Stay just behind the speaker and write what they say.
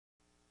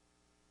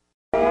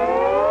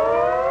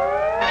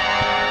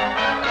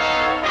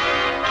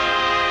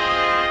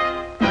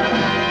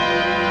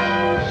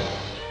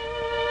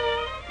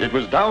It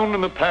was down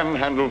in the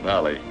Panhandle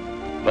Valley,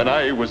 when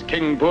I was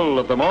king bull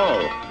of them all,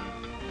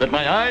 that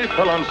my eye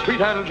fell on sweet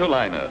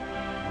Angelina.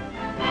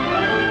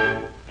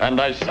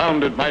 And I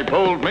sounded my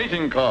bold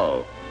mating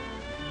call.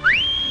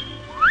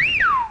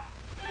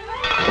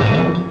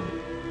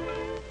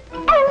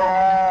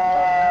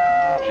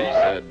 She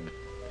said,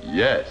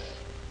 yes.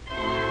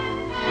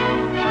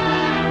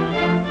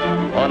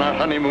 On our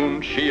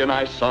honeymoon, she and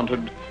I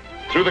sauntered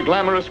through the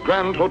glamorous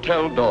Grand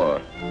Hotel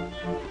door.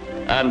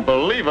 And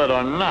believe it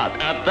or not,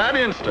 at that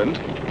instant,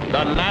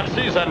 the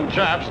Nazis and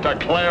Japs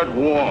declared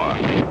war.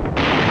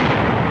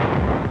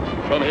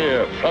 From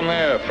here, from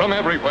there, from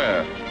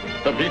everywhere,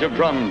 the beat of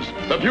drums,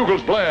 the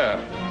bugles blare.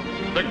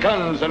 The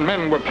guns and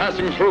men were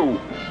passing through.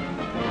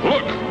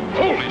 Look,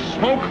 holy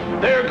smoke,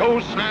 there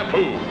goes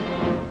SNAFU.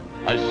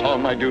 I saw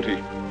my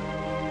duty.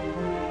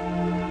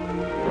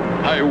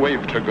 I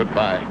waved her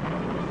goodbye.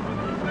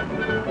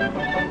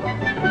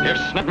 If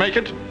SNAF make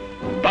it,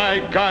 by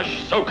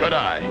gosh, so could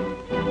I.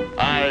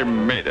 I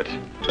made it.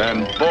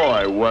 Then,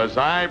 boy, was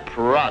I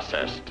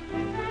processed.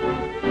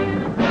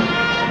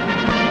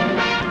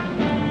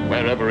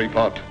 Wherever he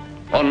fought,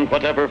 on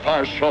whatever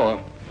far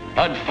shore,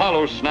 I'd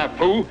follow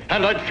SNAFU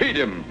and I'd feed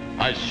him,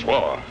 I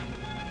swore.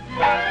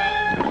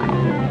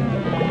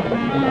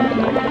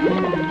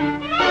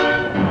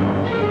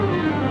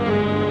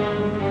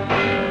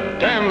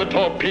 Damn the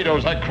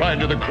torpedoes, I cried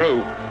to the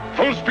crew.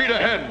 Full speed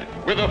ahead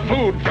with the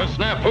food for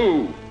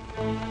SNAFU.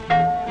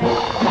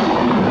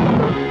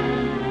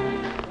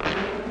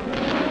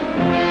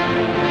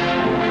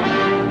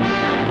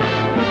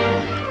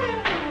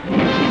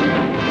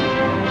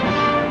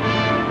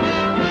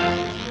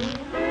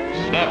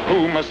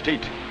 SNAFU must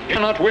eat. He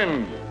cannot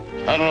win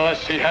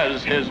unless he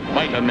has his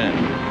vitamin.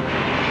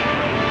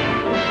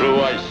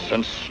 Through ice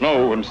and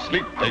snow and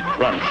sleet they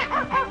crunch.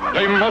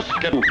 They must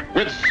get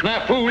with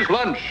SNAFU's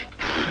lunch.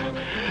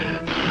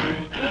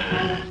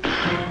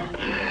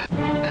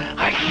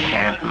 I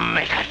can't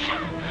make it.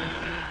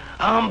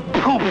 I'm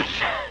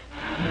pooped.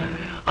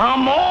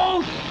 I'm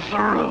all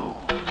through.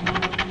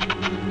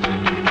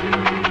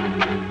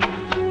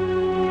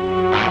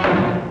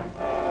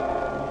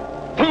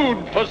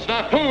 Food for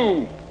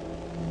SNAFU!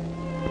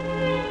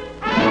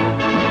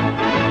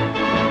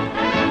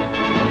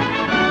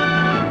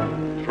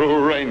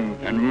 Through rain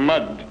and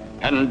mud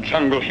and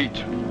jungle heat,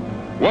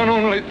 one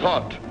only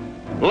thought,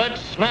 let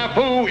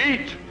SNAFU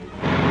eat!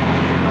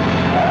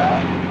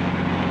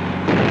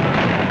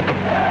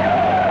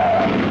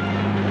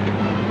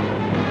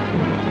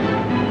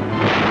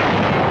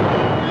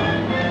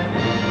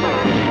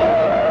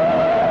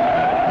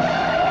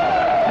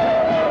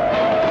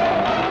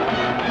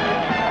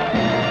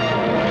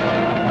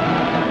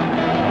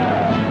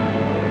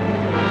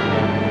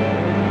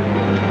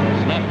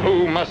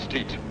 Must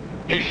eat.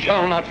 He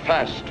shall not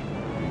fast.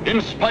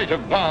 In spite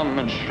of bomb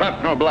and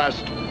shrapnel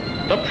blast,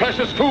 the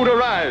precious food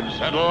arrives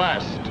at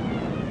last.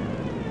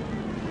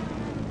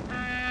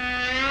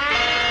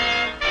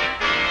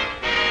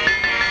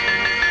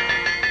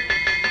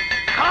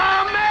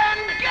 Come and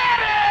get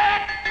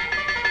it!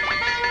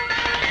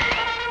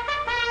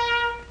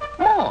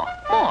 More.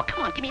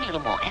 Come on, give me a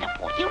little more.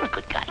 Attaboy, you're a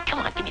good guy. Come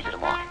on, give me a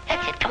little more.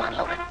 That's it. Come on,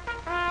 load it.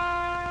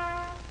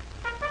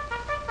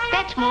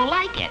 That's more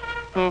like it.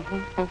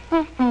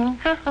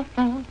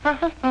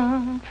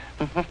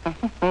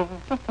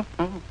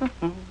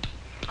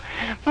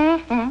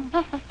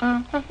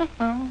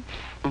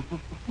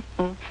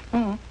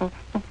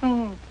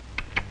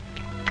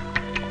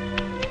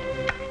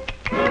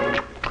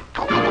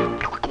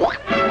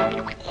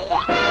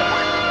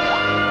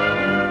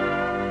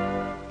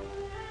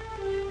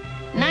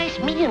 Nice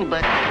meeting,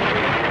 but...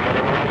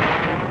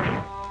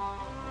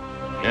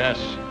 Yes,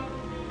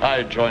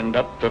 I joined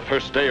up the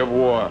first day of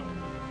war.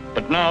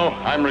 But now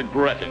I'm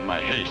regretting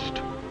my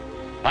haste.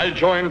 I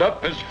joined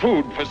up as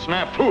food for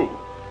SNAFU,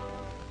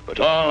 but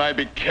all I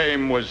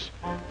became was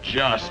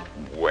just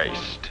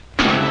waste.